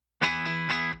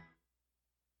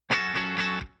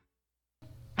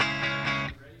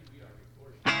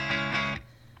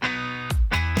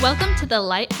Welcome to the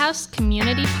Lighthouse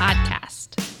Community Podcast.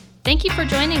 Thank you for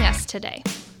joining us today.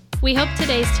 We hope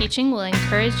today's teaching will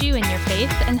encourage you in your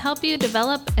faith and help you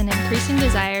develop an increasing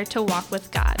desire to walk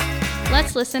with God.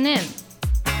 Let's listen in.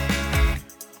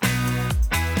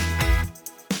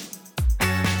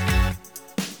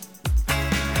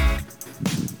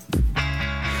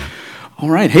 All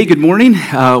right. Hey, good morning.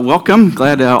 Welcome.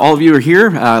 Glad all of you are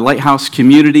here, Lighthouse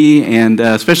Community, and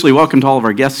especially welcome to all of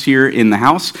our guests here in the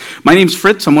house. My name's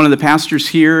Fritz. I'm one of the pastors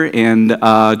here, and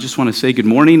just want to say good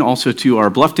morning also to our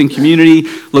Bluffton community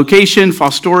location,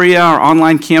 Fostoria, our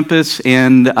online campus.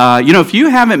 And, if you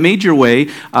haven't made your way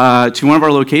to one of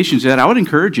our locations yet, I would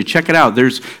encourage you, check it out.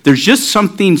 There's just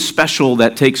something special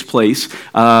that takes place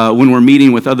when we're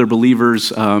meeting with other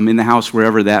believers in the house,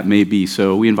 wherever that may be.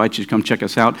 So we invite you to come check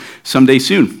us out someday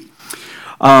soon.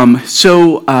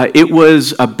 It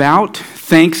was about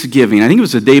Thanksgiving. I think it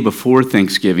was the day before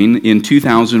Thanksgiving in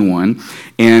 2001,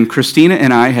 and Christina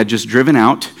and I had just driven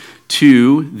out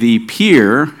to the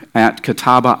pier at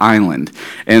Catawba Island.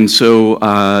 And so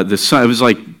the sun, it was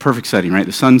like perfect setting, right?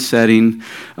 The sun's setting,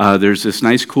 there's this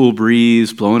nice cool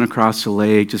breeze blowing across the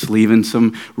lake, just leaving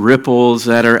some ripples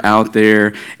that are out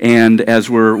there. And as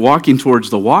we're walking towards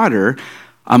the water,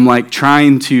 I'm like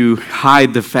trying to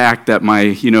hide the fact that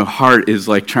my, heart is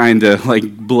like trying to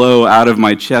blow out of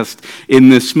my chest in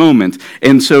this moment.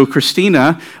 And so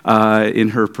Christina, in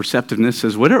her perceptiveness,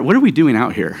 says, "What are we doing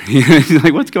out here?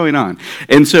 Like, what's going on?"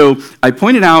 And so I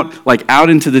pointed out out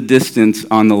into the distance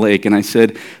on the lake, and I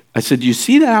said, "Do you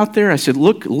see that out there?" I said,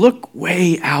 "Look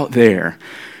way out there."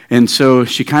 And so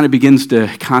she kind of begins to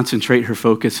concentrate her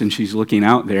focus, and she's looking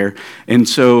out there. And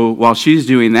so while she's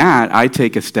doing that, I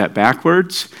take a step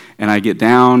backwards, and I get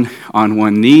down on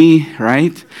one knee,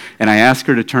 right? And I ask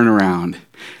her to turn around.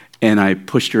 And I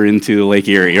pushed her into Lake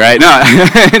Erie, right? No,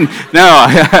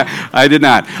 I did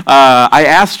not. I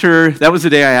asked her, that was the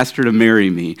day I asked her to marry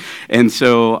me. And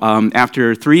so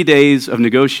after 3 days of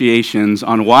negotiations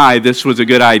on why this was a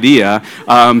good idea,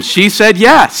 she said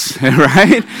yes,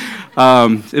 right?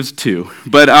 It was 2,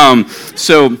 but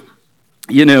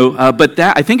but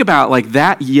that I think about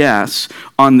that yes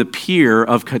on the pier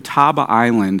of Catawba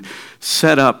Island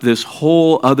set up this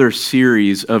whole other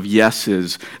series of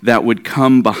yeses that would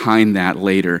come behind that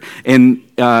later. And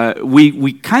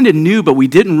we kind of knew, but we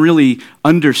didn't really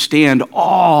understand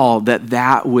all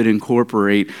that would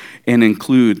incorporate and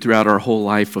include throughout our whole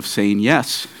life of saying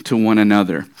yes to one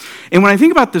another. And when I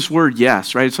think about this word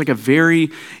yes, right, it's like a very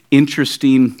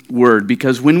interesting word,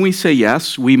 because when we say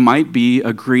yes, we might be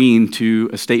agreeing to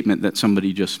a statement that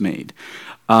somebody just made.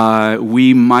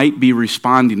 We might be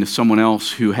responding to someone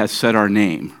else who has said our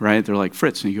name, right? They're like,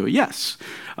 "Fritz," and you go, "Yes."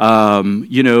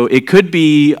 It could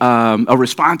be a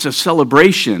response of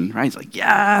celebration, right? It's like,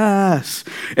 "Yes."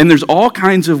 And there's all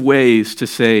kinds of ways to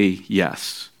say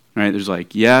yes, right? There's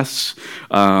yes,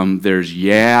 there's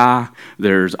yeah,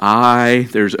 there's I,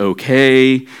 there's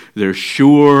okay, there's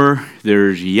sure,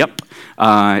 there's yep.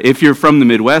 If you're from the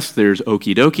Midwest, there's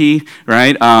okie dokie,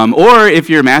 right? Or if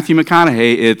you're Matthew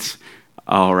McConaughey, it's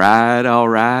all right,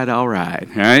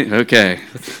 right? Okay.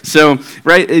 So,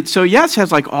 right, so yes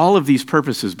has all of these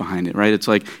purposes behind it, right? It's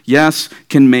yes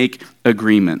can make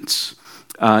agreements.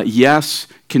 Yes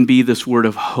can be this word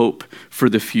of hope for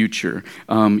the future.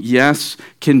 Yes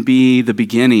can be the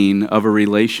beginning of a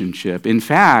relationship. In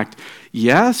fact,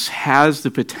 yes has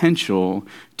the potential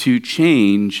to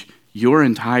change your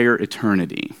entire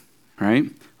eternity, right?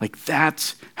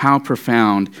 That's how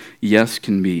profound yes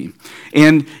can be.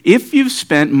 And if you've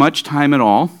spent much time at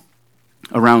all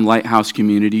around Lighthouse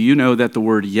Community, you know that the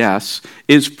word yes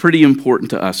is pretty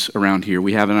important to us around here.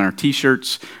 We have it on our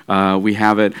t-shirts, we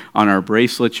have it on our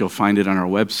bracelets, you'll find it on our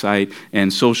website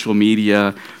and social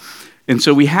media. And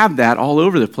so we have that all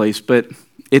over the place, but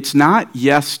it's not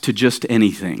yes to just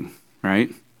anything,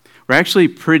 right? We're actually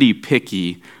pretty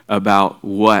picky about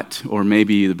what, or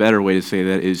maybe the better way to say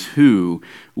that is who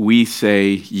we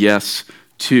say yes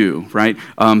to, right?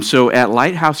 So at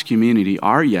Lighthouse Community,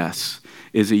 our yes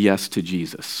is a yes to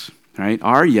Jesus, right?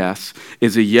 Our yes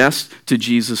is a yes to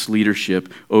Jesus'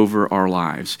 leadership over our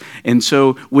lives. And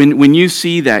so when you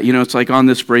see that, it's on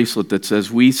this bracelet that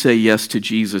says, "We say yes to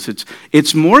Jesus,"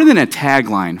 it's more than a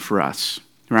tagline for us,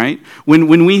 right?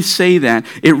 When we say that,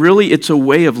 it's a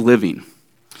way of living.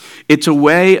 It's a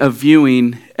way of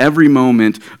viewing every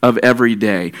moment of every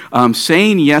day.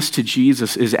 Saying yes to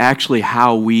Jesus is actually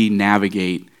how we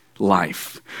navigate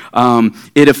life.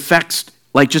 It affects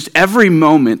just every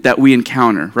moment that we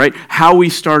encounter, right? How we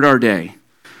start our day,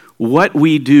 what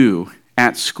we do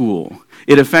at school.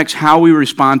 It affects how we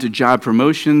respond to job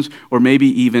promotions or maybe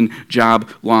even job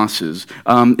losses.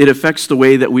 It affects the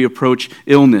way that we approach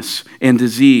illness and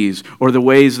disease or the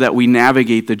ways that we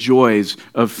navigate the joys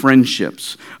of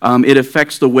friendships. It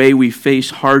affects the way we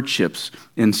face hardships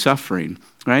and suffering,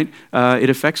 right? It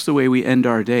affects the way we end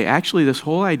our day. Actually, this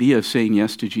whole idea of saying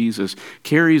yes to Jesus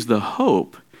carries the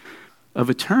hope of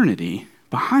eternity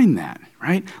behind that,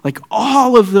 right? Like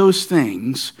all of those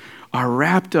things are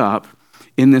wrapped up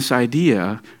in this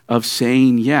idea of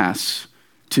saying yes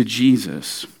to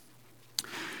Jesus.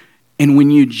 And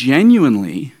when you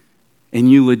genuinely and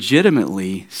you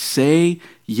legitimately say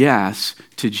yes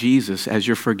to Jesus as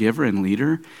your forgiver and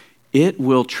leader, it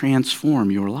will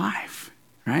transform your life,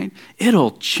 right?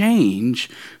 It'll change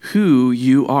who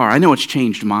you are. I know it's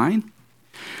changed mine.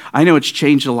 I know it's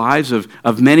changed the lives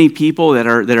of many people that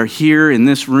are here in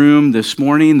this room this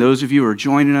morning. Those of you who are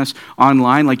joining us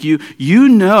online, like you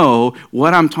know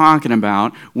what I'm talking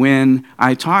about when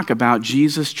I talk about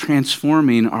Jesus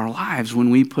transforming our lives when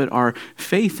we put our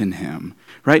faith in him,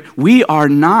 right? We are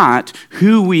not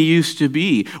who we used to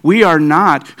be. We are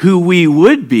not who we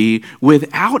would be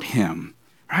without him.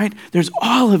 Right? There's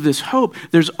all of this hope.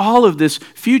 There's all of this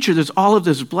future. There's all of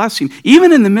this blessing,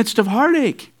 even in the midst of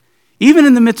heartache. Even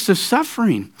in the midst of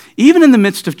suffering, even in the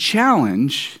midst of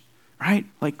challenge, right?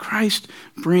 Like Christ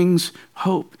brings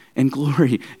hope and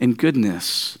glory and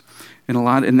goodness.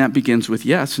 And that begins with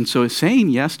yes. And so saying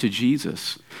yes to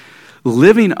Jesus,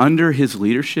 living under his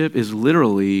leadership is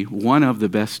literally one of the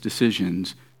best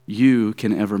decisions you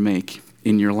can ever make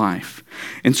in your life.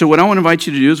 And so what I want to invite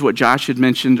you to do is what Josh had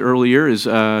mentioned earlier is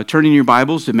turning your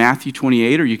Bibles to Matthew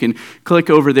 28, or you can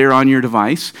click over there on your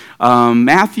device.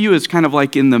 Matthew is kind of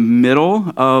like in the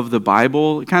middle of the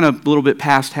Bible, kind of a little bit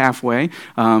past halfway.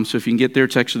 So if you can get there,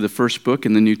 it's actually the first book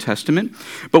in the New Testament.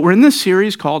 But we're in this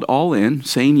series called All In,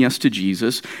 Saying Yes to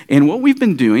Jesus. And what we've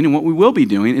been doing and what we will be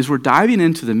doing is we're diving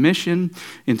into the mission,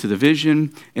 into the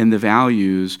vision, and the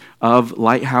values of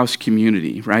Lighthouse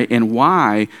Community, right? And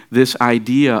why this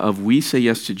idea of we say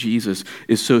yes to Jesus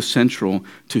is so central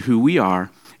to who we are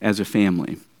as a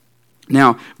family.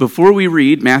 Now, before we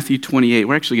read Matthew 28,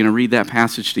 we're actually going to read that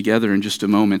passage together in just a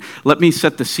moment. Let me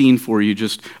set the scene for you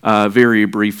just very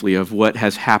briefly of what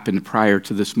has happened prior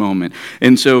to this moment.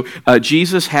 And so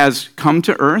Jesus has come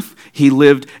to earth. He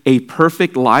lived a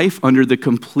perfect life under the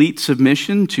complete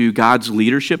submission to God's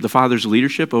leadership, the Father's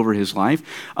leadership over his life.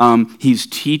 He's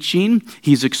teaching.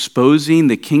 He's exposing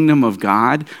the kingdom of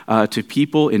God to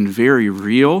people in very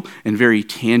real and very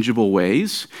tangible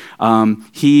ways.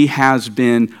 He has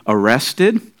been arrested.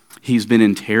 He's been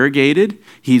interrogated,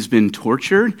 he's been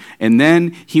tortured, and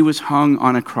then he was hung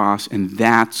on a cross, and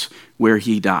that's where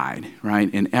he died, right?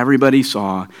 And everybody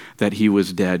saw that he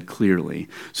was dead clearly.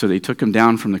 So they took him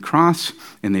down from the cross,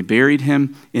 and they buried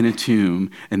him in a tomb,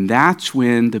 and that's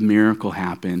when the miracle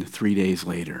happened 3 days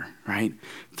later, right?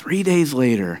 3 days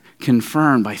later,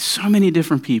 confirmed by so many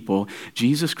different people,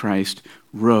 Jesus Christ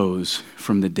rose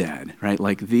from the dead, right?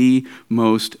 Like the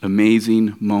most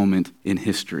amazing moment in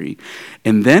history.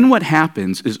 And then what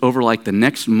happens is over like the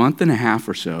next month and a half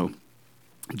or so,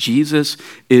 Jesus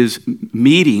is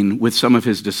meeting with some of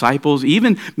his disciples,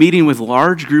 even meeting with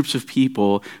large groups of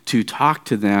people to talk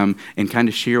to them and kind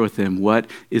of share with them what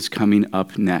is coming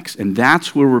up next. And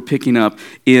that's where we're picking up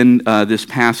in this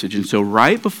passage. And so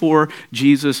right before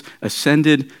Jesus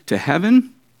ascended to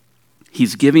heaven,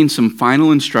 he's giving some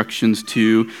final instructions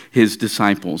to his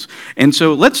disciples. And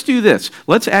so let's do this.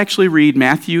 Let's actually read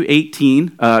Matthew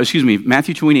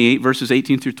 28, verses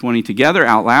 18 through 20 together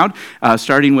out loud,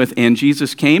 starting with, "And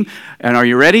Jesus came." And are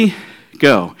you ready?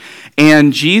 Go.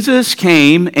 "And Jesus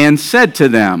came and said to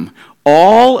them,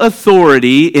 'All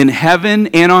authority in heaven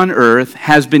and on earth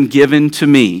has been given to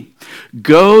me.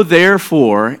 Go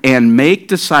therefore and make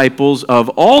disciples of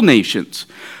all nations,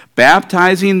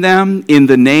 baptizing them in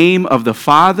the name of the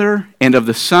Father and of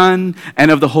the Son and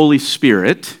of the Holy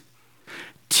Spirit,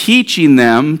 teaching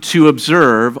them to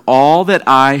observe all that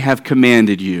I have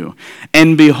commanded you.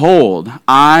 And behold,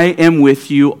 I am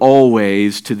with you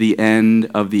always to the end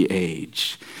of the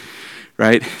age."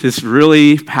 Right? This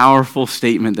really powerful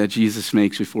statement that Jesus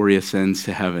makes before he ascends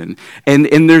to heaven.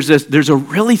 And there's a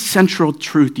really central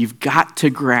truth you've got to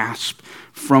grasp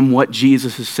from what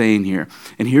Jesus is saying here.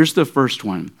 And here's the first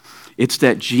one. It's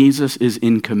that Jesus is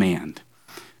in command.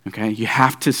 Okay? You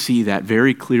have to see that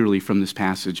very clearly from this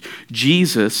passage.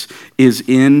 Jesus is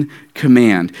in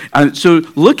command. So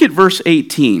look at verse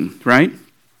 18, right?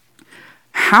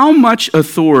 How much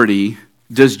authority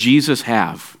does Jesus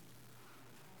have?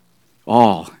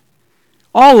 All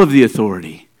of the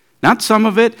authority. Not some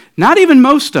of it, not even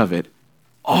most of it.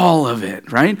 All of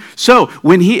it, right? So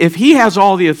if he has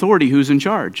all the authority, who's in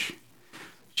charge?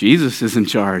 Jesus is in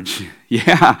charge.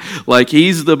 Yeah, like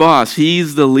he's the boss,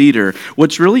 he's the leader.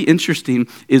 What's really interesting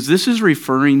is this is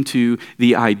referring to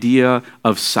the idea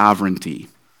of sovereignty.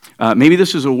 Maybe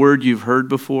this is a word you've heard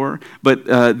before, but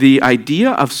the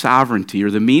idea of sovereignty,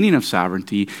 or the meaning of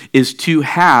sovereignty, is to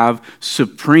have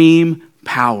supreme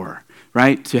power,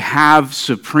 right? To have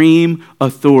supreme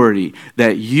authority,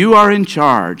 that you are in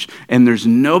charge and there's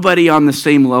nobody on the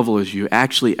same level as you.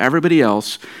 Actually, everybody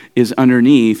else is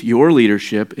underneath your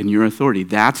leadership and your authority.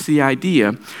 That's the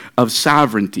idea of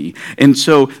sovereignty. And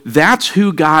so that's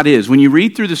who God is. When you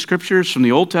read through the scriptures from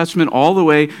the Old Testament all the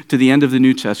way to the end of the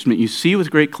New Testament, you see with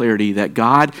great clarity that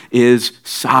God is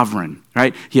sovereign,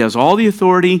 right? He has all the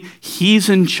authority. He's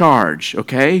in charge,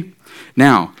 okay?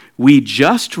 Now, we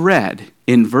just read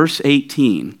in verse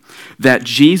 18 that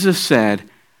Jesus said,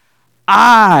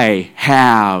 I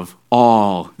have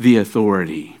all the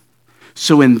authority.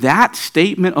 So in that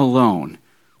statement alone,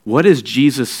 what is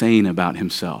Jesus saying about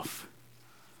himself?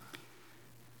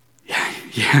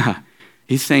 Yeah,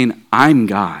 he's saying, I'm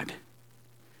God,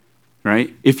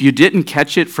 right? If you didn't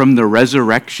catch it from the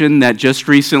resurrection that just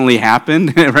recently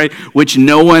happened, right, which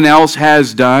no one else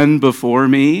has done before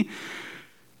me,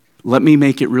 let me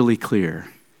make it really clear.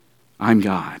 I'm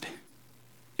God,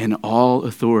 and all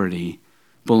authority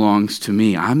belongs to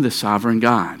me. I'm the sovereign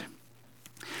God.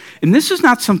 And this is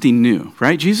not something new,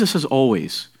 right? Jesus has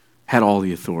always had all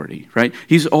the authority, right?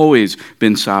 He's always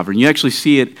been sovereign. You actually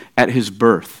see it at his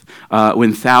birth,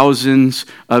 when thousands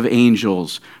of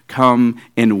angels come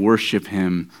and worship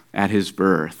him at his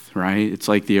birth, right? It's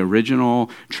like the original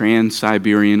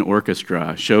Trans-Siberian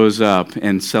Orchestra shows up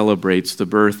and celebrates the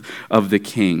birth of the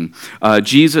king.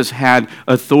 Jesus had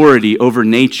authority over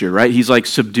nature, right? He's like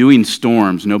subduing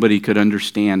storms. Nobody could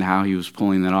understand how he was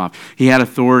pulling that off. He had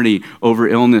authority over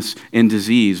illness and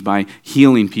disease by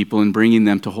healing people and bringing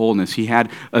them to wholeness. He had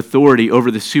authority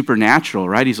over the supernatural,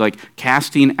 right? He's like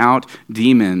casting out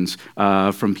demons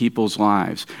from people's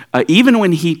lives. Even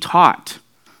when he taught,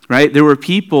 right? There were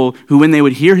people who, when they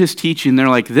would hear his teaching, they're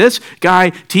like, this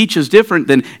guy teaches different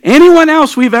than anyone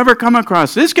else we've ever come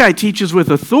across. This guy teaches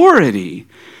with authority.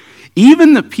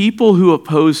 Even the people who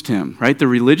opposed him, right? The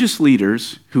religious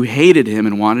leaders who hated him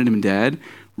and wanted him dead,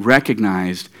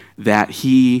 recognized that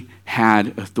he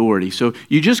had authority. So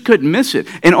you just couldn't miss it.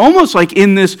 And almost like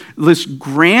in this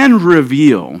grand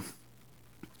reveal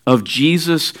of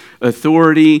Jesus'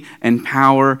 authority and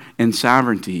power and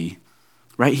sovereignty,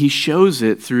 right? He shows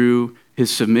it through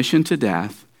his submission to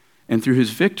death and through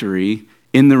his victory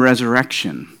in the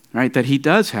resurrection, right? That he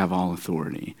does have all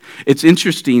authority. It's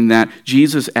interesting that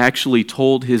Jesus actually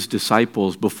told his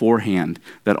disciples beforehand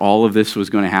that all of this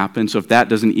was going to happen. So if that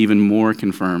doesn't even more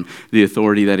confirm the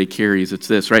authority that he carries, it's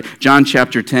this, right? John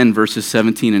chapter 10, verses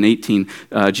 17 and 18,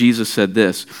 Jesus said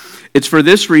this, "It's for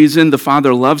this reason the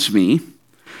Father loves me,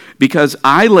 because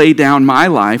I lay down my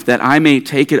life that I may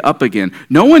take it up again.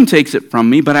 No one takes it from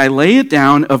me, but I lay it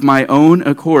down of my own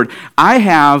accord. I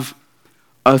have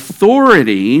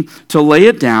authority to lay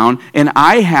it down, and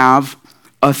I have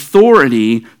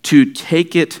authority to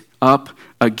take it up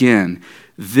again.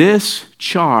 This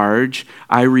charge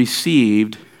I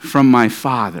received from my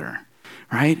Father."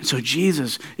 Right? So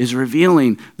Jesus is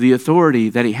revealing the authority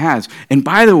that he has. And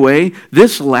by the way,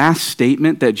 this last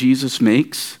statement that Jesus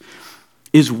makes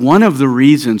is one of the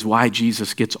reasons why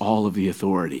Jesus gets all of the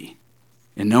authority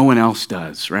and no one else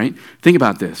does, right? Think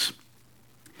about this.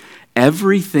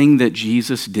 Everything that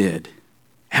Jesus did,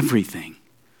 everything,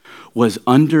 was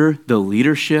under the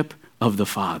leadership of the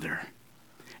Father.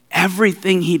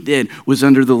 Everything he did was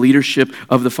under the leadership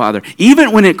of the Father,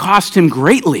 even when it cost him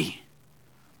greatly,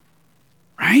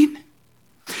 right?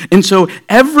 And so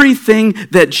everything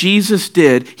that Jesus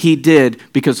did, he did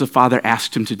because the Father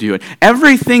asked him to do it.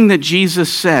 Everything that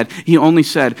Jesus said, he only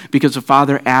said because the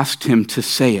Father asked him to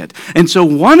say it. And so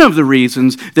one of the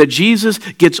reasons that Jesus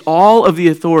gets all of the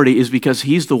authority is because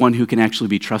he's the one who can actually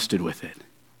be trusted with it.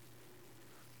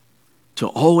 To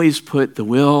always put the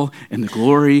will and the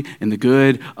glory and the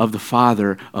good of the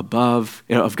Father above,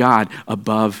 of God,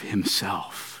 above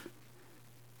himself.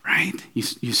 Right?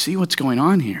 You see what's going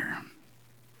on here.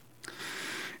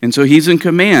 And so he's in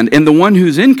command. And the one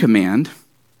who's in command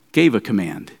gave a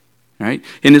command, right?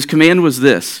 And his command was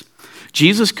this.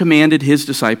 Jesus commanded his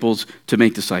disciples to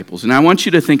make disciples. And I want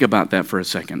you to think about that for a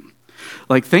second.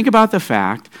 Like, think about the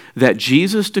fact that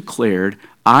Jesus declared,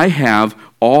 I have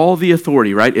all the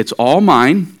authority, right? It's all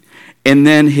mine. And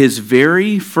then his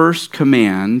very first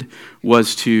command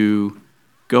was to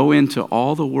go into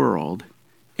all the world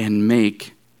and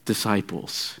make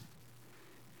disciples.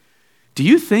 Do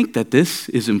you think that this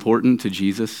is important to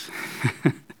Jesus?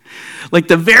 Like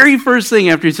the very first thing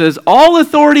after he says, all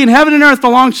authority in heaven and earth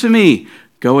belongs to me,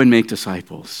 go and make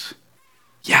disciples.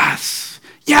 Yes,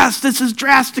 this is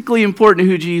drastically important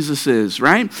to who Jesus is,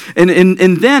 right? And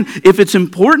then if it's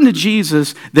important to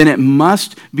Jesus, then it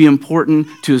must be important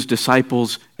to his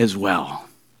disciples as well.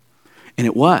 And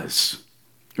it was,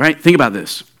 right? Think about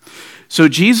this. So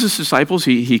Jesus' disciples,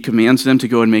 he commands them to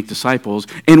go and make disciples.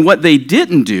 And what they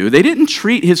didn't do, they didn't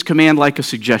treat his command like a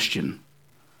suggestion,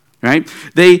 right?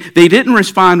 They didn't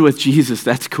respond with, Jesus,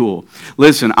 that's cool.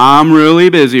 Listen, I'm really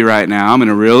busy right now. I'm in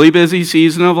a really busy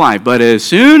season of life. But as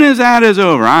soon as that is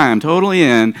over, I am totally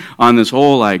in on this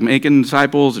whole like making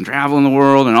disciples and traveling the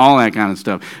world and all that kind of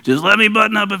stuff. Just let me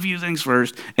button up a few things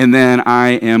first, and then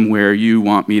I am where you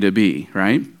want me to be,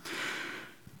 right?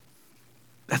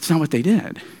 That's not what they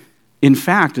did. In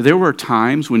fact, there were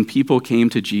times when people came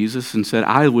to Jesus and said,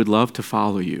 I would love to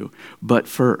follow you, but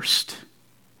first.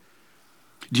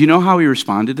 Do you know how he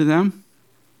responded to them?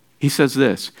 He says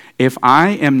this, if I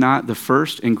am not the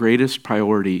first and greatest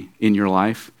priority in your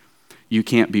life, you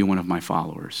can't be one of my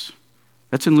followers.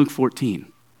 That's in Luke 14,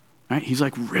 right? He's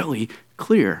like really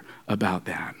clear about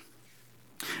that.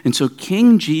 And so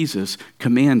King Jesus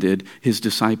commanded his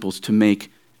disciples to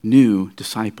make new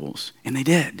disciples, and they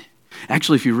did.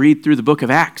 Actually, if you read through the book of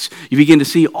Acts, you begin to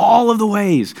see all of the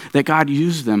ways that God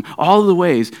used them, all of the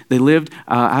ways they lived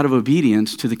out of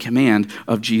obedience to the command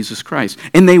of Jesus Christ.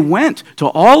 And they went to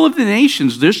all of the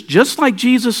nations, just like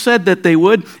Jesus said that they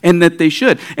would and that they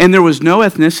should. And there was no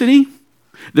ethnicity,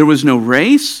 there was no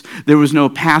race, there was no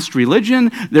past religion,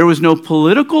 there was no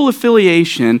political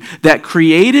affiliation that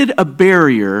created a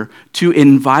barrier to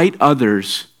invite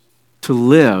others to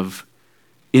live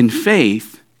in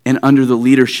faith and under the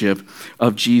leadership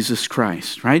of Jesus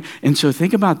Christ, right? And so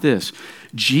think about this.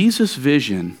 Jesus'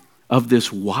 vision of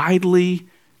this widely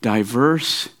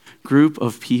diverse group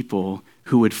of people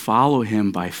who would follow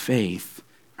him by faith,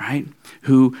 right?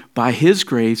 Who by his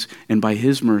grace and by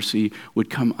his mercy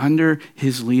would come under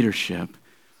his leadership,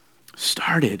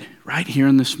 started right here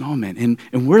in this moment.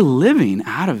 And we're living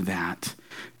out of that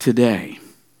today.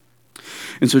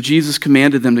 And so Jesus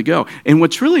commanded them to go. And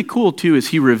what's really cool too is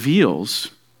he reveals,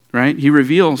 right? He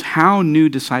reveals how new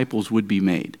disciples would be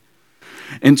made.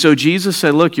 And so Jesus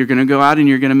said, look, you're going to go out and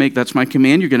you're going to make, that's my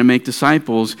command, you're going to make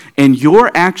disciples, and you're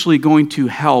actually going to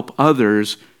help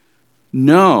others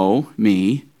know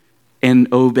me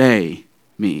and obey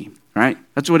me, right?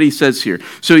 That's what he says here.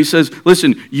 So he says,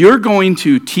 listen, you're going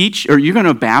to teach, or you're going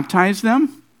to baptize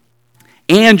them,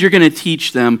 and you're going to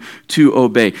teach them to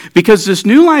obey. Because this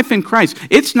new life in Christ,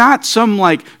 it's not some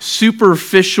like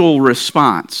superficial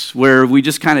response where we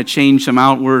just kind of change some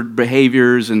outward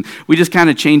behaviors and we just kind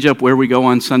of change up where we go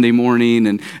on Sunday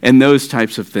morning and those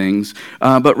types of things.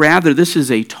 But rather, this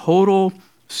is a total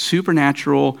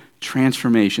supernatural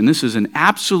transformation. This is an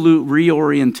absolute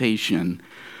reorientation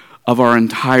of our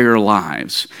entire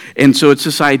lives. And so it's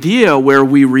this idea where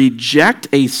we reject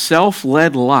a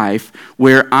self-led life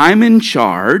where I'm in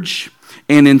charge,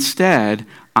 and instead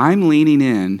I'm leaning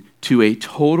in to a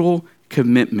total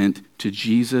commitment to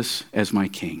Jesus as my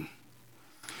king.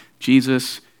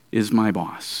 Jesus is my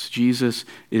boss. Jesus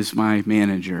is my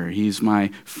manager. He's my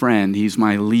friend. He's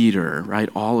my leader, right?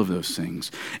 All of those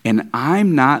things. And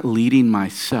I'm not leading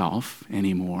myself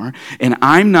anymore, and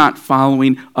I'm not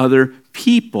following other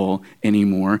people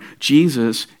anymore.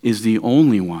 Jesus is the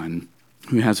only one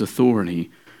who has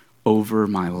authority over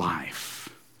my life.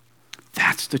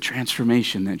 That's the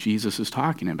transformation that Jesus is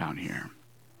talking about here.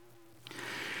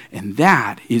 And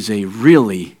that is a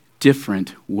really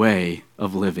different way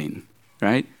of living,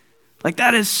 right? Like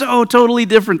that is so totally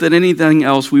different than anything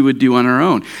else we would do on our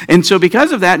own. And so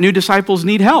because of that, new disciples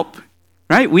need help,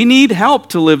 right? We need help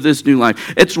to live this new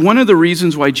life. It's one of the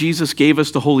reasons why Jesus gave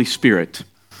us the Holy Spirit,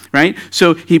 right?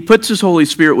 So he puts his Holy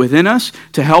Spirit within us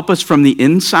to help us from the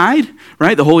inside,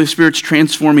 right? The Holy Spirit's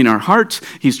transforming our hearts.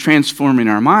 He's transforming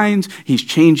our minds. He's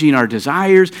changing our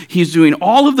desires. He's doing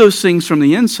all of those things from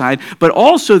the inside. But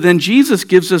also then Jesus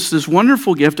gives us this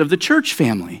wonderful gift of the church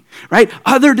family, right?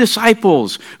 Other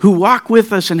disciples who walk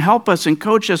with us and help us and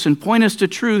coach us and point us to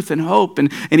truth and hope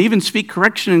and even speak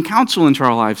correction and counsel into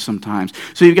our lives sometimes.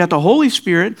 So you've got the Holy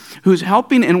Spirit who's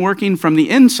helping and working from the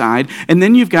inside, and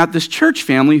then you've got this church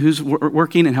family who's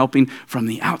working and helping from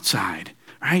the outside,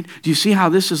 right? Do you see how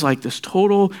this is like this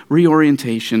total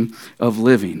reorientation of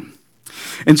living?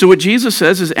 And so what Jesus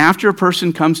says is after a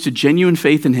person comes to genuine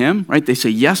faith in him, right? They say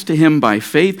yes to him by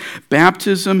faith.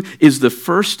 Baptism is the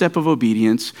first step of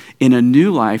obedience in a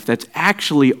new life that's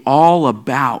actually all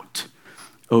about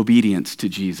obedience to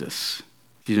Jesus.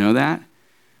 Do you know that?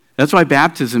 That's why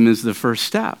baptism is the first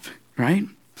step, right?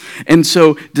 And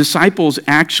so disciples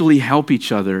actually help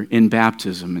each other in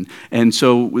baptism. And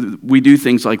so we do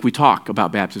things like we talk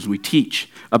about baptism. We teach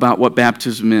about what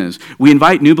baptism is. We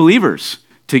invite new believers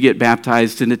to get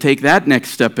baptized and to take that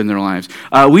next step in their lives.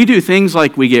 We do things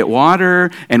like we get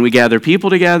water and we gather people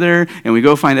together and we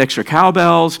go find extra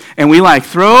cowbells and we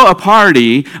throw a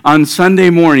party on Sunday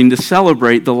morning to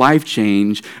celebrate the life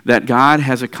change that God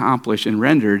has accomplished and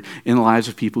rendered in the lives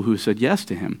of people who said yes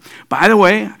to him. By the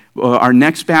way, our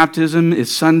next baptism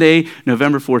is Sunday,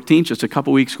 November 14th, just a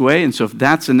couple weeks away. And so if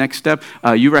that's the next step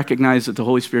you recognize that the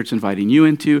Holy Spirit's inviting you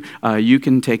into, you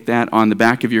can take that on the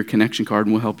back of your connection card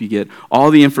and we'll help you get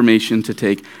all the information to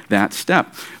take that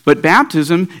step. But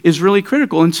baptism is really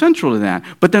critical and central to that.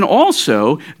 But then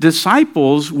also,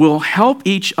 disciples will help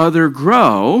each other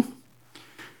grow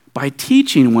by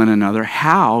teaching one another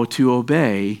how to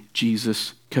obey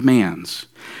Jesus' commands.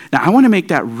 Now, I want to make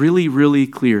that really, really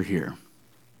clear here,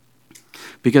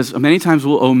 because many times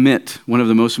we'll omit one of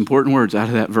the most important words out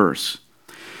of that verse.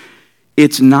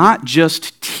 It's not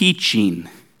just teaching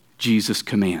Jesus'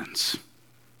 commands.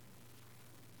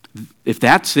 If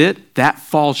that's it, that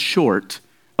falls short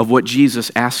of what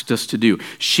Jesus asked us to do.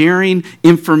 Sharing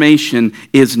information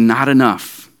is not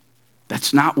enough.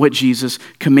 That's not what Jesus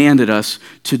commanded us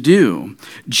to do.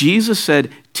 Jesus said,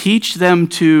 teach them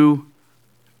to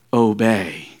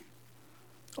obey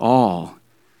all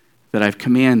that I've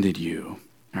commanded you.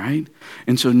 Right?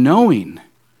 And so knowing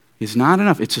is not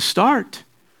enough. It's a start,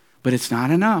 but it's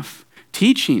not enough.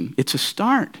 Teaching, it's a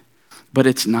start, but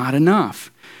it's not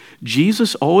enough.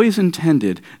 Jesus always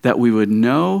intended that we would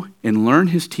know and learn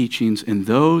his teachings, and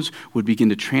those would begin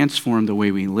to transform the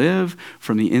way we live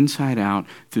from the inside out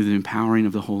through the empowering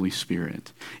of the Holy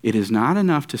Spirit. It is not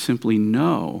enough to simply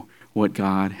know what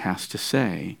God has to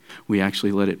say. We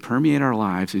actually let it permeate our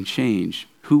lives and change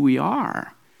who we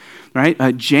are. Right?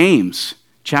 James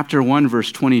Chapter 1,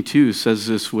 verse 22 says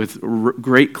this with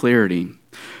great clarity.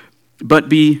 But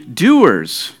be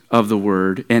doers of the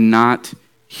word and not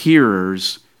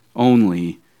hearers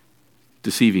only,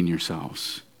 deceiving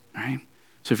yourselves. Right?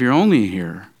 So if you're only a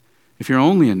hearer, if you're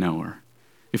only a knower,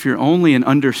 if you're only an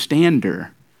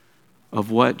understander of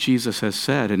what Jesus has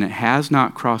said and it has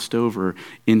not crossed over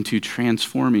into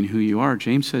transforming who you are,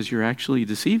 James says you're actually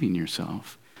deceiving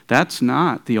yourself. That's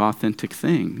not the authentic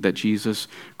thing that Jesus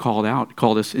called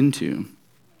us into.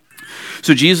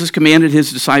 So Jesus commanded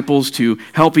his disciples to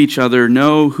help each other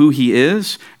know who he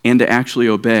is and to actually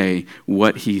obey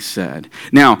what he said.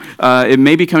 Now, it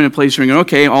may be coming to a place where you're going,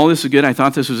 okay, all this is good. I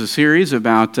thought this was a series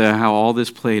about how all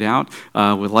this played out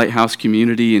with Lighthouse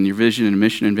Community and your vision and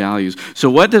mission and values. So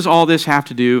what does all this have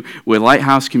to do with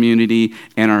Lighthouse Community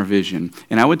and our vision?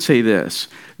 And I would say this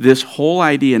whole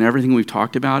idea and everything we've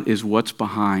talked about is what's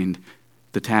behind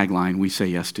the tagline, we say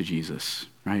yes to Jesus,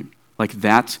 right?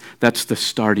 That's the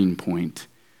starting point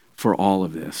for all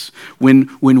of this.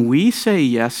 When we say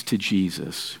yes to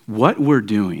Jesus, what we're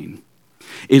doing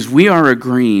is we are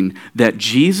agreeing that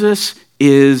Jesus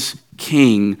is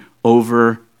king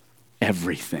over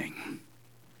everything.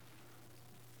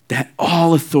 That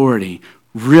all authority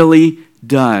really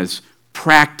does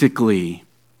practically,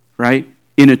 right,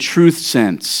 in a truth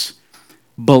sense,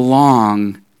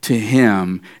 belong to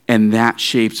him, and that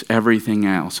shapes everything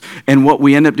else. And what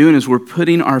we end up doing is we're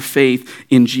putting our faith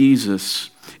in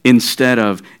Jesus instead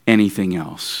of anything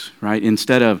else, right?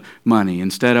 Instead of money,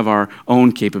 instead of our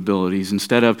own capabilities,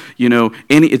 instead of,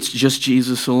 it's just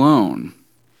Jesus alone.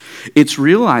 It's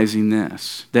realizing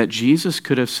this, that Jesus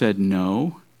could have said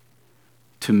no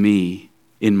to me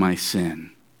in my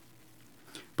sin,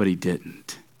 but he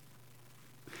didn't.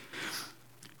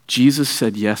 Jesus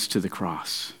said yes to the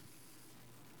cross.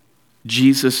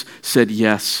 Jesus said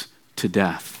yes to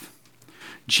death.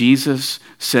 Jesus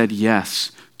said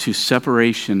yes to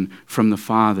separation from the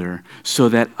Father so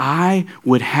that I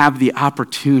would have the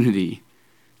opportunity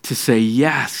to say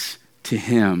yes to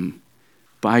him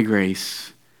by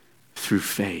grace through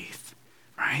faith,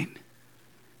 right?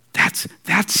 That's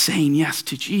saying yes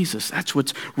to Jesus. That's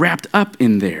what's wrapped up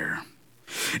in there.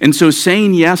 And so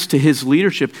saying yes to his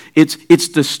leadership, it's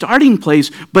the starting place,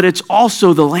 but it's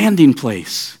also the landing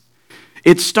place.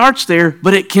 It starts there,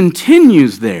 but it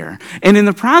continues there. And in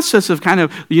the process of kind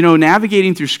of,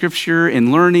 navigating through Scripture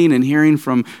and learning and hearing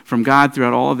from God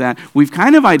throughout all of that, we've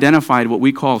kind of identified what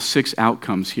we call 6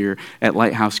 outcomes here at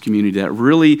Lighthouse Community that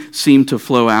really seem to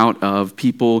flow out of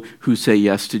people who say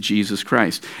yes to Jesus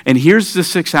Christ. And here's the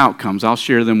 6 outcomes. I'll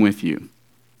share them with you.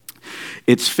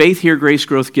 It's faith, hear, grace,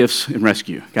 growth, gifts, and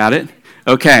rescue. Got it?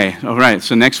 Okay. All right.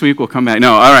 So next week we'll come back.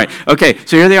 No. All right. Okay.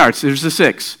 So here they are. So there's the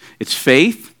 6. It's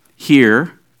faith,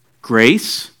 hear,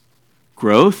 grace,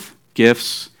 growth,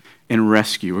 gifts, and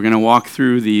rescue. We're going to walk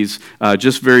through these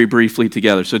just very briefly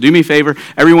together. So do me a favor,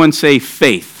 everyone say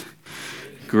faith.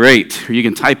 Great. Or you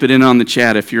can type it in on the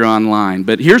chat if you're online.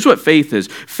 But here's what faith is.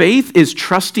 Faith is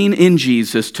trusting in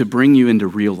Jesus to bring you into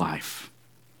real life.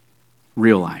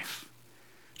 Real life.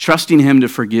 Trusting him to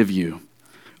forgive you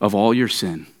of all your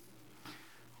sin.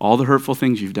 All the hurtful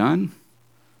things you've done.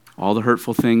 All the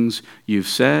hurtful things you've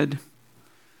said.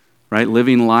 Right?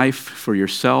 Living life for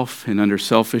yourself and under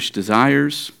selfish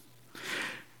desires.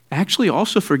 Actually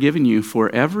also forgiving you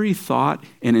for every thought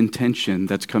and intention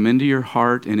that's come into your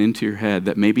heart and into your head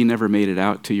that maybe never made it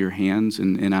out to your hands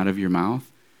and out of your mouth,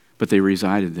 but they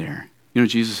resided there. You know,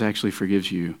 Jesus actually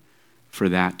forgives you for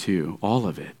that too, all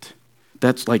of it.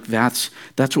 That's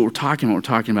what we're talking about. We're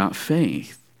talking about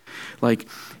faith. And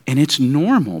it's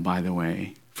normal, by the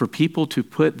way, for people to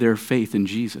put their faith in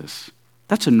Jesus.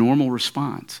 That's a normal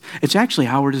response. It's actually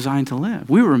how we're designed to live.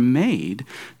 We were made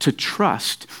to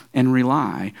trust and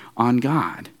rely on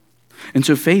God. And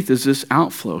so faith is this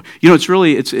outflow. You know,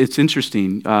 it's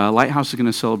interesting. Lighthouse is going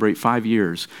to celebrate 5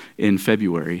 years in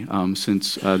February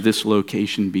since this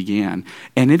location began.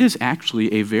 And it is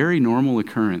actually a very normal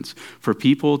occurrence for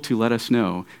people to let us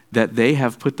know that they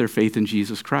have put their faith in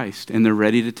Jesus Christ and they're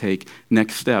ready to take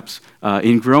next steps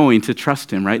in growing to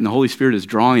trust him, right? And the Holy Spirit is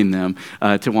drawing them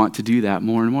to want to do that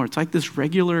more and more. It's like this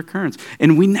regular occurrence.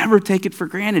 And we never take it for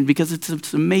granted because it's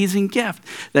this amazing gift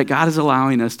that God is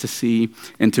allowing us to see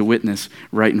and to witness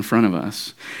right in front of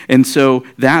us. And so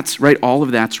that's, right, all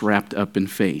of that's wrapped up in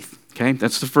faith. Okay,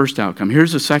 that's the first outcome.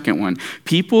 Here's the second one.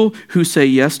 People who say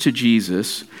yes to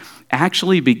Jesus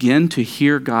actually begin to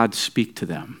hear God speak to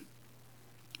them.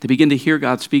 They begin to hear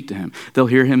God speak to him. They'll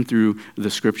hear him through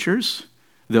the scriptures.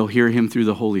 They'll hear him through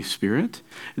the Holy Spirit.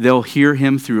 They'll hear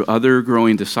him through other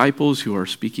growing disciples who are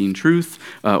speaking truth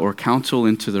or counsel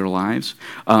into their lives.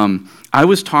 I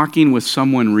was talking with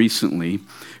someone recently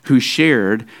who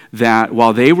shared that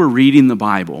while they were reading the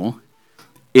Bible,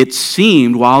 it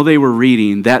seemed while they were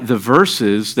reading that the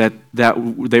verses that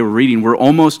they were reading were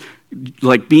almost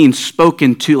like being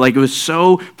spoken to, like it was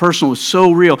so personal, it was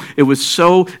so real, it was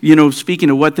so, speaking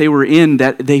to what they were in,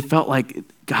 that they felt like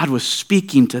God was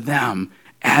speaking to them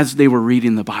as they were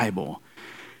reading the Bible.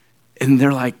 And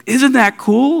they're like, isn't that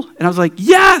cool? And I was like,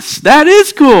 yes, that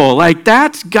is cool. Like,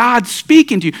 that's God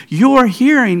speaking to you. You're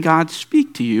hearing God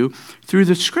speak to you through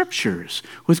the scriptures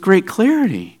with great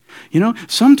clarity.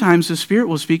 Sometimes the Spirit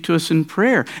will speak to us in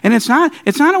prayer. And it's not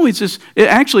always this,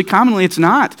 commonly it's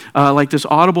not like this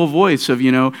audible voice of,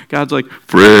 God's like,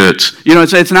 Fritz.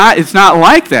 It's not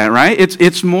like that, right?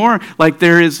 It's more like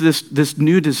there is this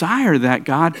new desire that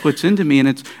God puts into me,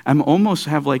 and I'm almost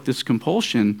have like this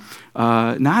compulsion,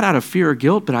 not out of fear or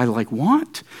guilt, but I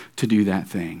want to do that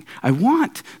thing. I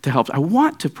want to help. I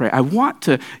want to pray. I want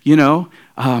to,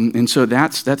 and so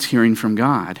that's hearing from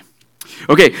God.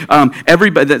 Okay,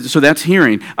 everybody. So that's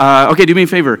hearing. Okay, do me a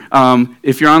favor.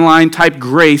 If you're online, type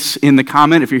grace in the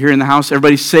comment. If you're here in the house,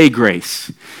 everybody say grace.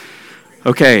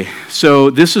 Okay, so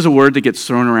this is a word that gets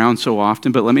thrown around so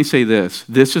often, but let me say this.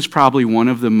 This is probably one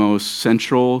of the most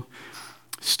central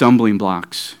stumbling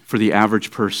blocks for the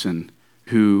average person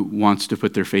who wants to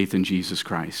put their faith in Jesus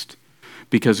Christ,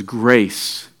 because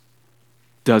grace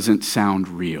doesn't sound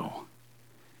real.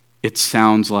 It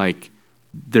sounds like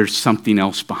there's something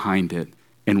else behind it,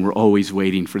 and we're always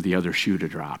waiting for the other shoe to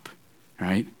drop,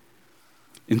 right?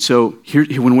 And so here,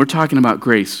 when we're talking about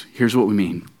grace, here's what we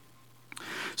mean.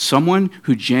 Someone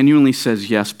who genuinely says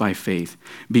yes by faith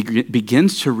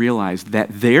begins to realize that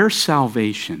their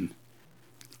salvation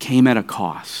came at a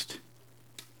cost,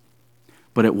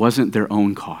 but it wasn't their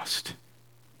own cost,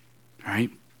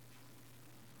 right?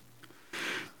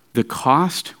 The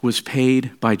cost was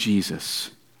paid by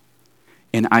Jesus.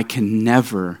 And I can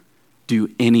never do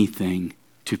anything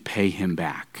to pay him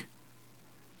back.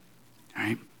 All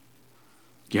right?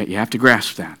 Yeah, you have to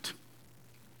grasp that.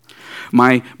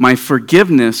 My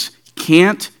forgiveness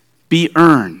can't be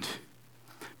earned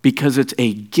because it's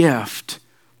a gift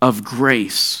of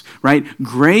grace, right?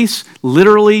 Grace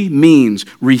literally means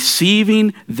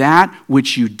receiving that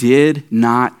which you did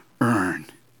not earn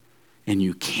and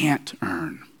you can't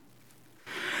earn.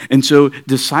 And so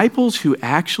disciples who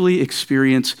actually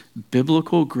experience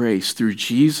biblical grace through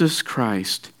Jesus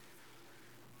Christ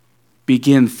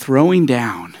begin throwing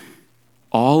down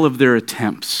all of their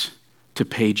attempts to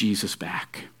pay Jesus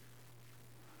back.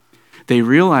 They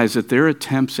realize that their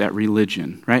attempts at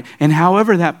religion, right? And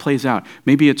however that plays out,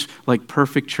 maybe it's like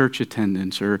perfect church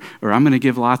attendance, or I'm going to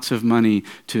give lots of money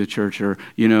to a church, or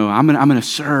I'm going to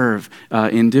serve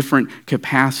in different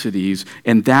capacities,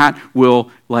 and that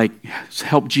will like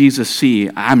help Jesus see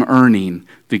I'm earning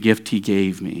the gift he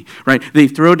gave me, right? They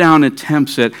throw down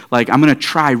attempts at, like, I'm going to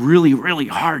try really, really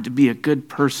hard to be a good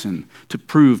person to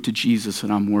prove to Jesus that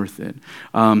I'm worth it.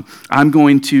 I'm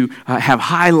going to have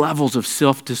high levels of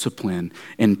self-discipline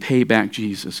and pay back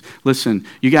Jesus. Listen,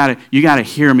 you gotta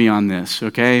hear me on this,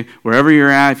 okay? Wherever you're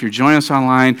at, if you're joining us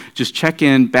online, just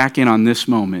back in on this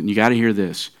moment. And you got to hear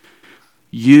this.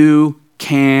 You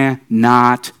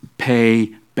cannot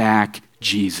pay back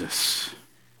Jesus.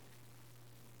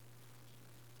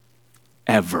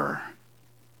 Ever.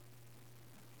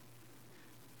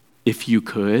 If you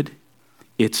could,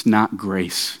 it's not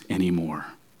grace anymore.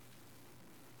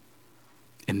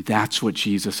 And that's what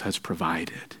Jesus has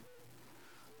provided.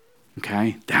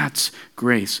 Okay? That's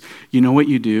grace. You know what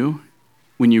you do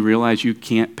when you realize you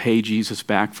can't pay Jesus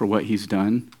back for what he's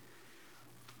done?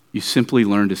 You simply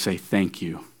learn to say thank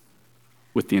you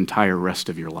with the entire rest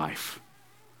of your life.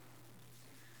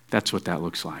 That's what that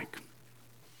looks like.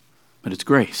 But it's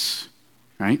grace.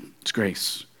 Right? It's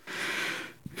grace.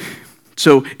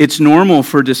 So it's normal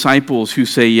for disciples who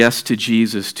say yes to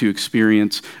Jesus to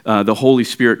experience the Holy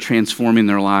Spirit transforming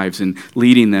their lives and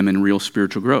leading them in real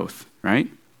spiritual growth, right?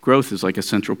 Growth is like a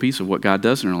central piece of what God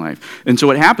does in our life. And so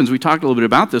what happens, we talked a little bit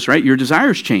about this, right? Your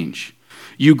desires change.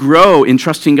 You grow in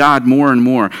trusting God more and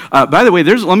more. By the way,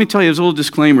 let me tell you, there's a little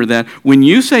disclaimer that when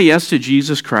you say yes to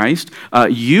Jesus Christ,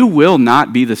 you will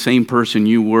not be the same person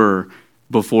you were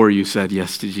before you said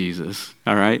yes to Jesus,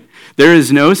 all right? There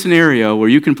is no scenario where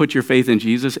you can put your faith in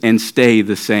Jesus and stay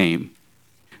the same.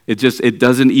 It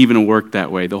doesn't even work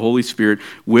that way. The Holy Spirit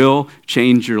will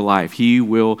change your life. He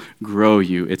will grow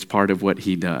you. It's part of what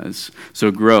he does.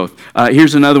 So growth.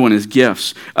 Here's another one is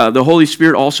gifts. The Holy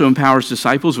Spirit also empowers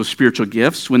disciples with spiritual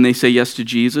gifts when they say yes to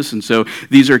Jesus. And so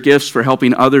these are gifts for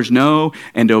helping others know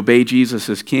and obey Jesus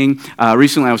as King.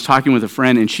 Recently I was talking with a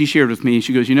friend and she shared with me,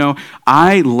 she goes,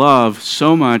 I love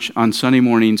so much on Sunday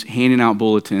mornings handing out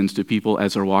bulletins to people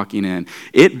as they're walking in.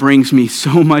 It brings me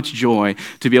so much joy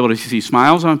to be able to see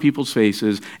smiles on people's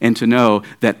faces and to know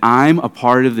that I'm a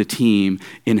part of the team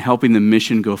in helping the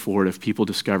mission go forward of people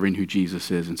discovering who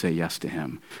Jesus is and say yes to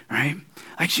him, right?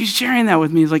 Like she's sharing that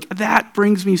with me. It's like, that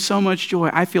brings me so much joy.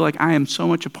 I feel like I am so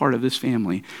much a part of this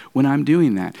family when I'm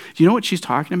doing that. Do you know what she's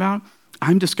talking about?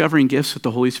 I'm discovering gifts that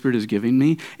the Holy Spirit is giving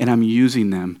me and I'm using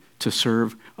them to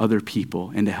serve other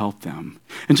people and to help them.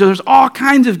 And so there's all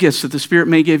kinds of gifts that the Spirit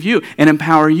may give you and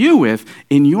empower you with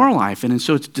in your life. And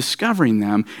so it's discovering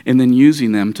them and then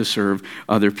using them to serve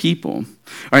other people. All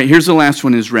right, here's the last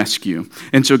one is rescue.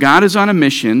 And so God is on a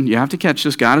mission. You have to catch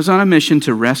this. God is on a mission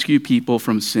to rescue people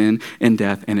from sin and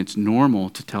death. And it's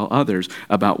normal to tell others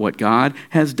about what God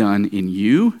has done in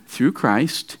you through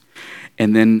Christ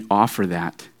and then offer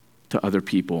that to other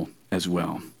people as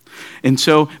well. And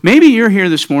so maybe you're here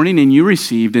this morning and you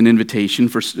received an invitation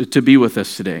to be with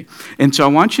us today. And so I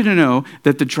want you to know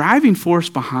that the driving force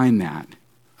behind that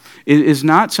is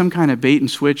not some kind of bait and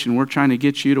switch and we're trying to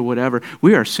get you to whatever.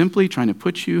 We are simply trying to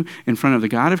put you in front of the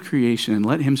God of creation and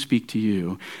let him speak to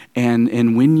you.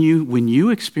 And when you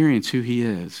experience who he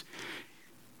is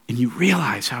and you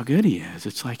realize how good he is,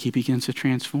 it's like he begins to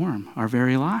transform our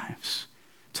very lives.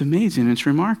 It's amazing. It's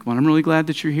remarkable. And I'm really glad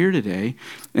that you're here today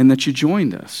and that you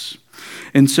joined us.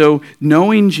 And so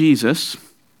knowing Jesus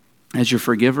as your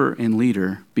forgiver and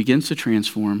leader begins to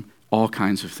transform all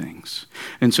kinds of things.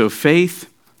 And so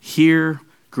faith, here,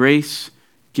 grace,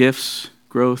 gifts,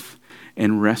 growth,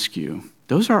 and rescue,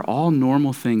 those are all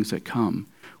normal things that come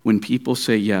when people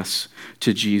say yes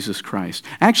to Jesus Christ.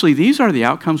 Actually, these are the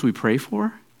outcomes we pray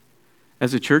for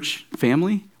as a church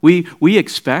family. We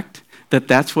expect that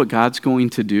that's what God's going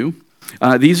to do.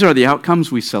 These are the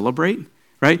outcomes we celebrate,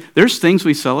 right? There's things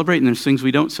we celebrate and there's things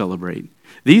we don't celebrate.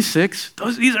 These six,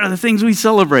 these are the things we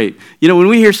celebrate. When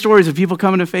we hear stories of people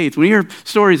coming to faith, when we hear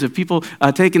stories of people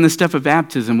taking the step of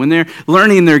baptism, when they're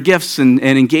learning their gifts and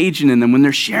engaging in them, when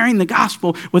they're sharing the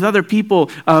gospel with other people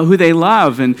who they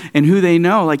love and who they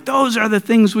know, like those are the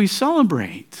things we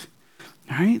celebrate.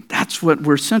 Right? That's what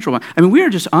we're central on. I mean, we are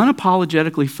just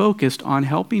unapologetically focused on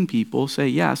helping people say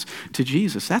yes to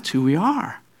Jesus. That's who we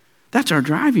are. That's our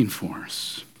driving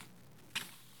force.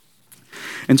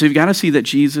 And so you've got to see that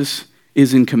Jesus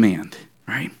is in command,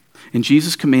 right? And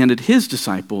Jesus commanded his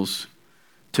disciples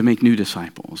to make new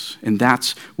disciples. And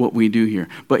that's what we do here.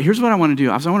 But here's what I want to do.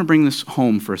 I want to bring this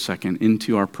home for a second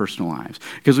into our personal lives.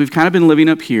 Because we've kind of been living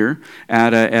up here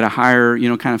at a higher,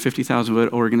 kind of 50,000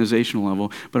 foot organizational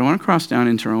level. But I want to cross down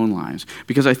into our own lives.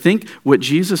 Because I think what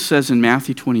Jesus says in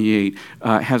Matthew 28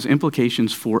 has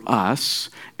implications for us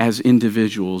as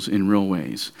individuals in real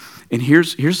ways. And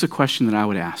here's the question that I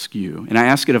would ask you. And I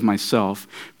ask it of myself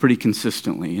pretty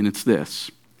consistently. And it's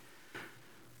this.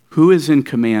 Who is in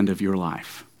command of your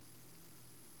life?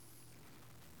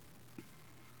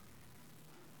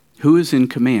 Who is in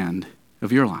command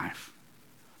of your life?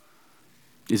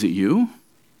 Is it you?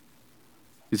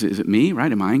 Is it me,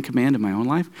 right? Am I in command of my own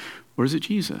life? Or is it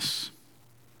Jesus?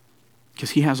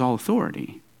 Because he has all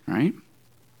authority, right?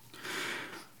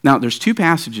 Now, there's two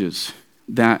passages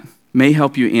that may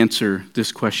help you answer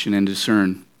this question and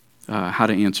discern how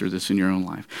to answer this in your own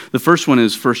life. The first one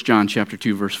is 1 John chapter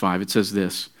 2, verse 5. It says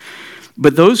this,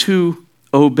 "But those who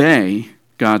obey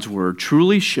God's word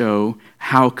truly show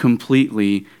how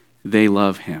completely they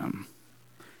love him.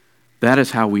 That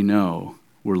is how we know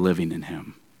we're living in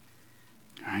him."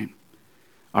 Right?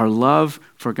 Our love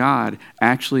for God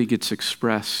actually gets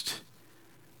expressed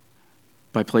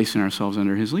by placing ourselves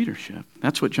under his leadership.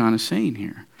 That's what John is saying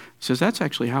here. He says that's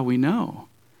actually how we know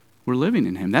we're living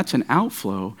in him. That's an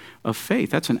outflow of faith.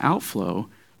 That's an outflow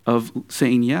of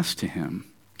saying yes to him.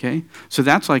 Okay? So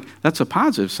that's a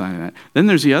positive side of that. Then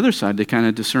there's the other side to kind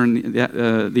of discern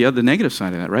the other negative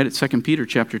side of that, right? It's 2 Peter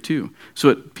chapter 2. So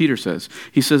what Peter says,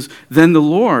 he says, "Then the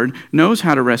Lord knows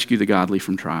how to rescue the godly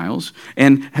from trials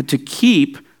and to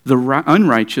keep the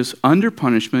unrighteous under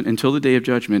punishment until the day of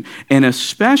judgment, and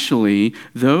especially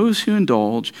those who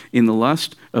indulge in the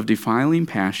lust of defiling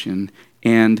passion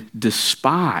and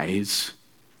despise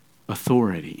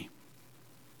authority."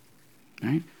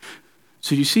 Right?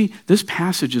 So you see, this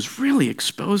passage is really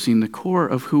exposing the core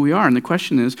of who we are. And the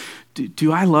question is,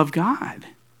 do I love God?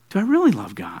 Do I really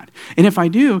love God? And if I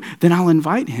do, then I'll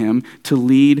invite him to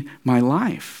lead my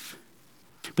life.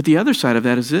 But the other side of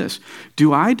that is this.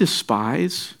 Do I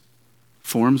despise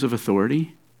forms of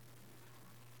authority?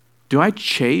 Do I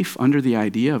chafe under the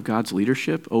idea of God's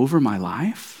leadership over my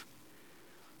life?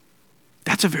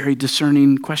 That's a very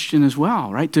discerning question as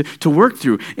well, right? To work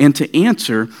through and to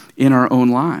answer in our own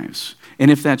lives. And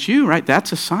if that's you, right,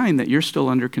 that's a sign that you're still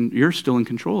in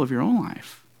control of your own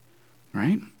life,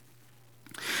 right?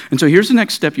 And so here's the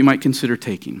next step you might consider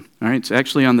taking, all right? It's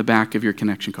actually on the back of your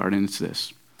connection card, and it's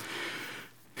this.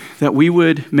 That we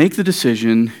would make the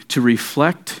decision to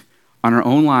reflect on our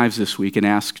own lives this week and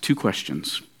ask two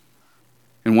questions.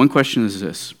 And one question is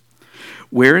this: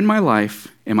 where in my life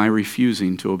am I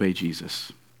refusing to obey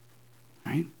Jesus?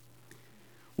 Right?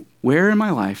 Where in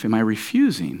my life am I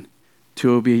refusing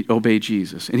to obey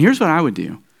Jesus? And here's what I would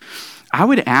do. I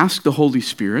would ask the Holy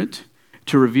Spirit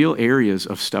to reveal areas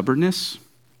of stubbornness,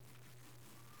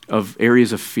 of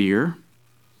areas of fear,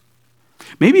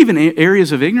 maybe even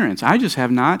areas of ignorance. I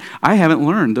haven't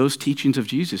learned those teachings of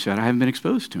Jesus yet. I haven't been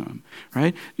exposed to them,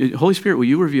 right? Holy Spirit, will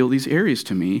you reveal these areas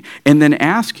to me? And then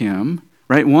ask him,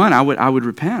 right? One, I would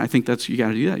repent. I think you got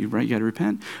to do that, right? You got to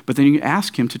repent. But then you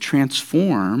ask him to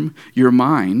transform your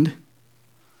mind,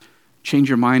 change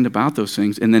your mind about those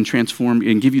things, and then transform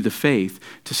and give you the faith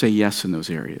to say yes in those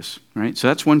areas, right? So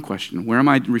that's one question. Where am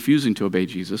I refusing to obey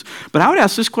Jesus? But I would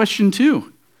ask this question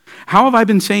too. How have I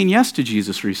been saying yes to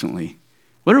Jesus recently?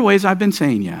 What are ways I've been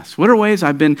saying yes? What are ways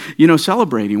I've been,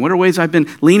 celebrating? What are ways I've been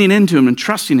leaning into him and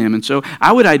trusting him? And so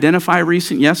I would identify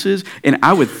recent yeses, and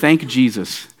I would thank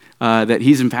Jesus that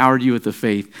he's empowered you with the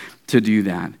faith to do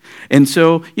that. And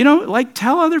so,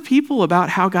 tell other people about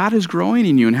how God is growing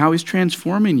in you and how he's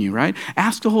transforming you, right?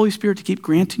 Ask the Holy Spirit to keep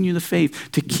granting you the faith,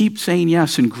 to keep saying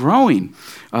yes and growing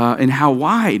and how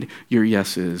wide your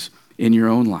yes is in your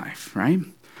own life, right?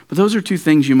 But those are two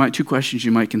questions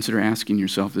you might consider asking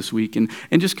yourself this week and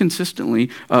just consistently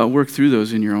work through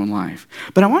those in your own life.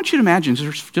 But I want you to imagine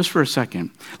just for a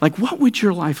second, what would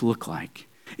your life look like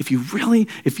if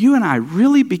you and I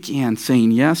really began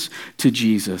saying yes to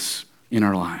Jesus in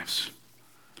our lives?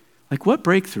 What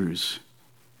breakthroughs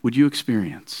would you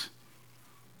experience?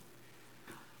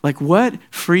 What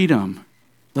freedom,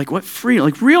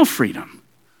 real freedom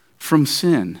from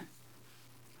sin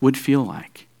would feel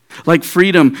like?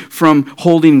 Freedom from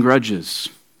holding grudges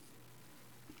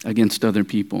against other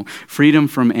people, freedom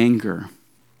from anger,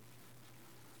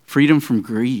 freedom from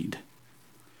greed,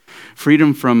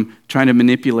 freedom from trying to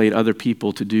manipulate other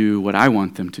people to do what I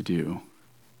want them to do,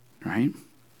 right?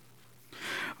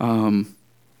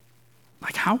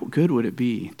 How good would it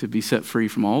be to be set free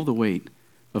from all the weight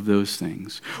of those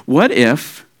things? What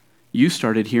if you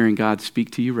started hearing God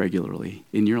speak to you regularly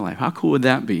in your life? How cool would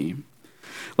that be?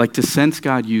 To sense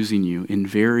God using you in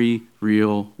very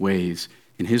real ways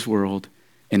in his world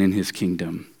and in his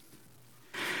kingdom.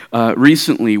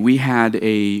 Recently, we had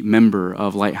a member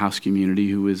of Lighthouse Community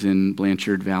who was in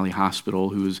Blanchard Valley Hospital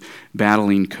who was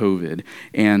battling COVID,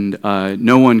 and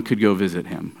no one could go visit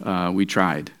him. We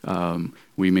tried.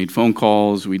 We made phone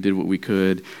calls. We did what we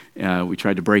could. We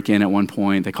tried to break in at one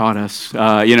point. They caught us.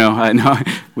 No,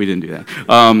 we didn't do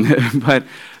that. But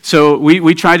so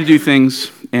we tried to do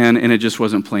things, and it just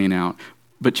wasn't playing out.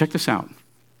 But check this out.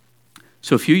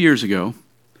 So a few years ago,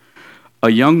 a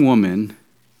young woman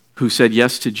who said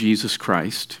yes to Jesus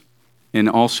Christ and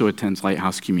also attends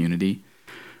Lighthouse Community,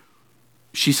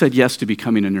 she said yes to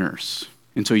becoming a nurse.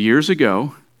 And so years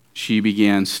ago, she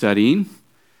began studying.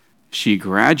 She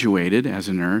graduated as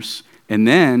a nurse, and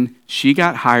then she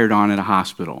got hired on at a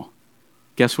hospital.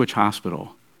 Guess which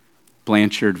hospital?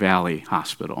 Blanchard Valley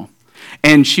Hospital.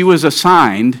 And she was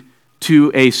assigned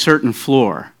to a certain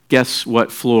floor. Guess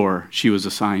what floor she was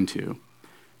assigned to?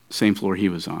 Same floor he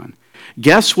was on.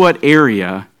 Guess what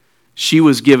area she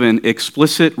was given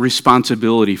explicit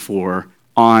responsibility for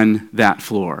on that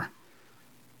floor?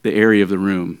 The area of the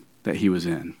room that he was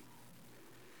in.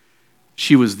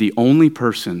 She was the only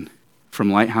person from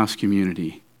Lighthouse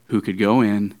Community who could go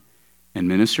in and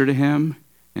minister to him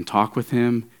and talk with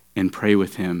him and pray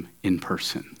with him in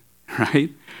person, right?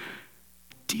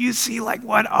 Do you see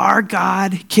what our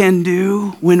God can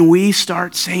do when we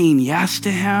start saying yes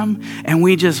to him and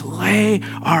we just lay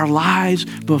our lives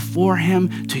before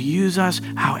him to use us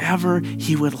however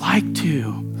he would like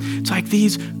to? It's like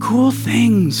these cool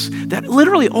things that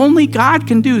literally only God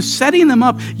can do, setting them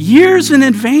up years in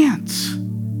advance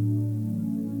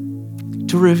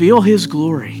to reveal his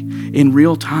glory in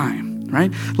real time,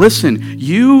 right? Listen,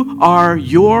 you are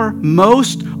your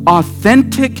most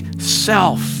authentic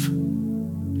self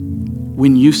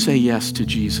when you say yes to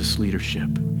Jesus' leadership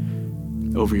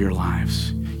over your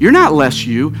lives. You're not less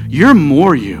you, you're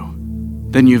more you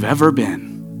than you've ever been.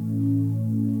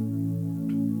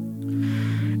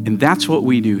 And that's what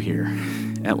we do here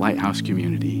at Lighthouse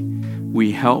Community.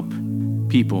 We help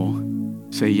people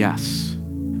say yes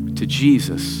to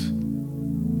Jesus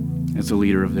as the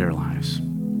leader of their lives.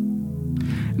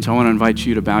 And so I want to invite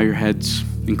you to bow your heads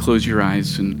and close your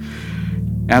eyes and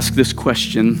ask this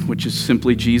question, which is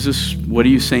simply, Jesus, what are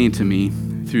you saying to me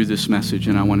through this message?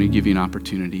 And I want to give you an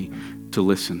opportunity to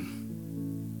listen.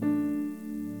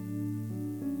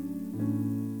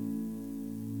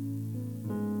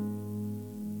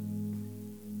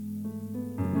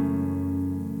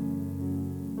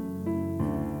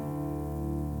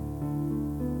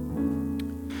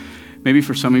 Maybe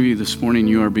for some of you this morning,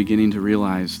 you are beginning to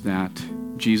realize that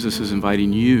Jesus is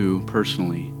inviting you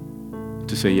personally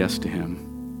to say yes to him.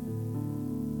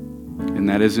 And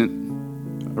that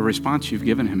isn't a response you've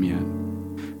given him yet.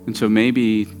 And so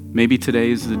maybe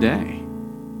today is the day,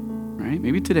 right?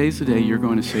 Maybe today's the day you're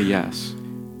going to say yes.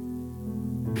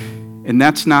 And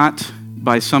that's not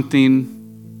by something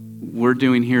we're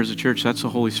doing here as a church. That's the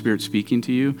Holy Spirit speaking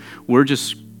to you. We're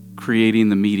just creating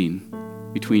the meeting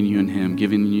between you and him,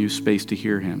 giving you space to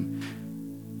hear him.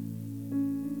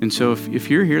 And so if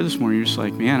you're here this morning, you're just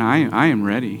like, man, I am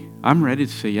ready. I'm ready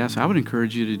to say yes. I would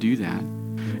encourage you to do that.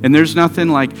 And there's nothing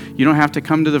like, you don't have to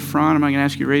come to the front. I'm not going to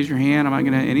ask you to raise your hand. I'm not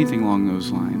going to anything along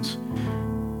those lines,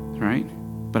 right?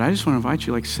 But I just want to invite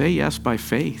you, say yes by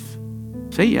faith.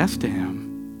 Say yes to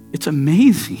him. It's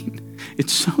amazing.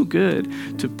 It's so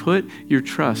good to put your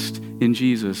trust in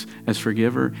Jesus as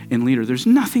forgiver and leader. There's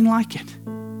nothing like it.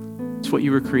 It's what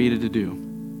you were created to do.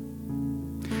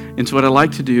 And so what I'd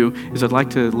like to do is I'd like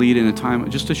to lead in a time,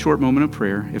 just a short moment of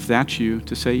prayer, if that's you,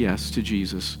 to say yes to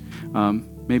Jesus.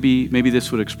 Maybe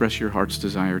this would express your heart's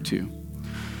desire too.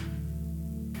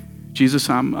 Jesus,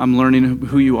 I'm learning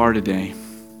who you are today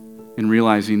and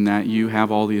realizing that you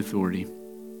have all the authority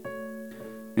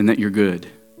and that you're good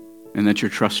and that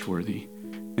you're trustworthy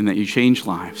and that you change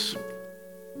lives.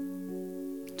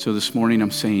 So this morning I'm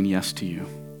saying yes to you.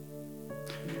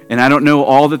 And I don't know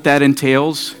all that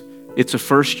entails. It's a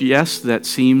first yes that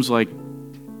seems like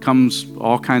comes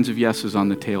all kinds of yeses on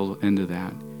the tail end of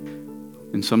that.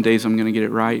 And some days I'm going to get it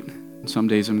right, and some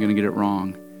days I'm going to get it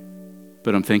wrong.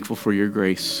 But I'm thankful for your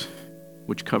grace,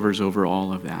 which covers over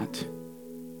all of that.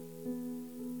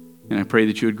 And I pray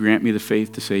that you would grant me the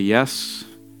faith to say yes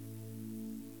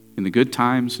in the good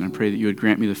times, and I pray that you would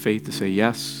grant me the faith to say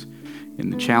yes in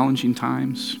the challenging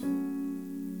times.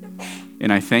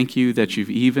 And I thank you that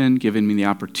you've even given me the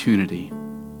opportunity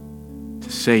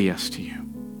to say yes to you.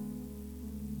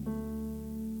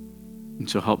 And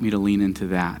so help me to lean into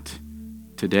that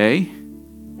today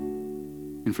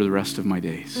and for the rest of my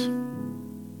days.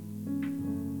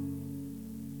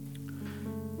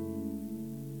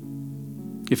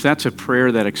 If that's a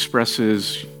prayer that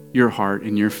expresses your heart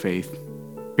and your faith,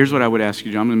 Here's what I would ask you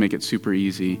to do. I'm going to make it super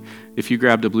easy. If you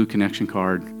grabbed a blue connection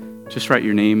card, just write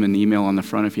your name and email on the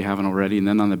front if you haven't already, and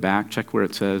then on the back, check where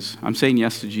it says, I'm saying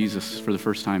yes to Jesus for the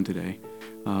first time today.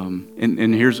 I'm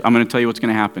going to tell you what's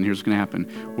going to happen. Here's what's going to happen.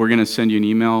 We're going to send you an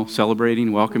email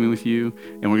celebrating, welcoming with you,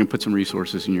 and we're going to put some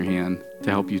resources in your hand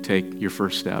to help you take your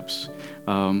first steps.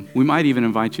 We might even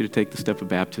invite you to take the step of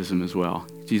baptism as well.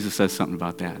 Jesus says something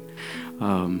about that.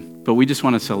 But we just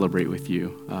want to celebrate with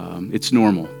you. It's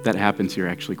normal. That happens here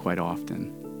actually quite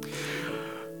often.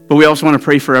 But we also want to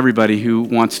pray for everybody who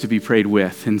wants to be prayed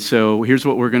with. And so here's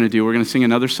what we're going to do. We're going to sing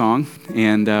another song,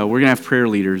 and we're going to have prayer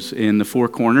leaders in the four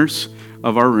corners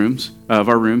of our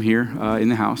room here in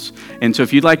the house. And so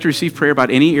if you'd like to receive prayer about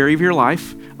any area of your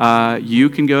life, you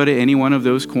can go to any one of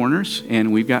those corners,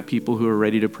 and we've got people who are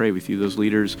ready to pray with you. Those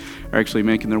leaders are actually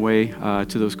making their way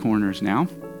to those corners now.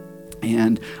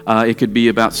 And it could be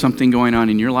about something going on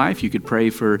in your life. You could pray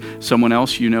for someone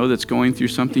else you know that's going through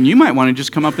something. You might want to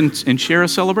just come up and share a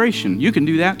celebration. You can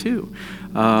do that too.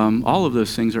 All of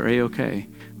those things are A-okay.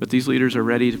 But these leaders are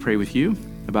ready to pray with you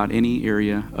about any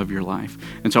area of your life.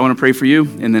 And so I want to pray for you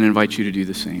and then invite you to do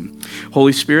the same.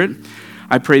 Holy Spirit,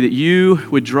 I pray that you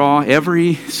would draw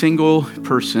every single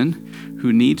person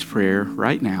who needs prayer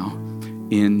right now.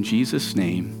 In Jesus'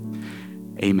 name,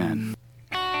 amen.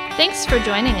 Thanks for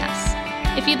joining us.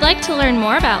 If you'd like to learn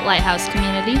more about Lighthouse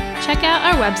Community, check out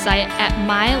our website at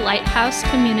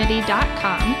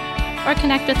mylighthousecommunity.com or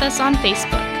connect with us on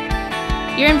Facebook.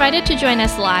 You're invited to join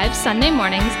us live Sunday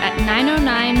mornings at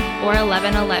 9:09 or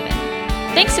 11:11.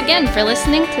 Thanks again for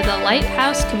listening to the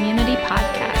Lighthouse Community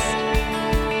Podcast.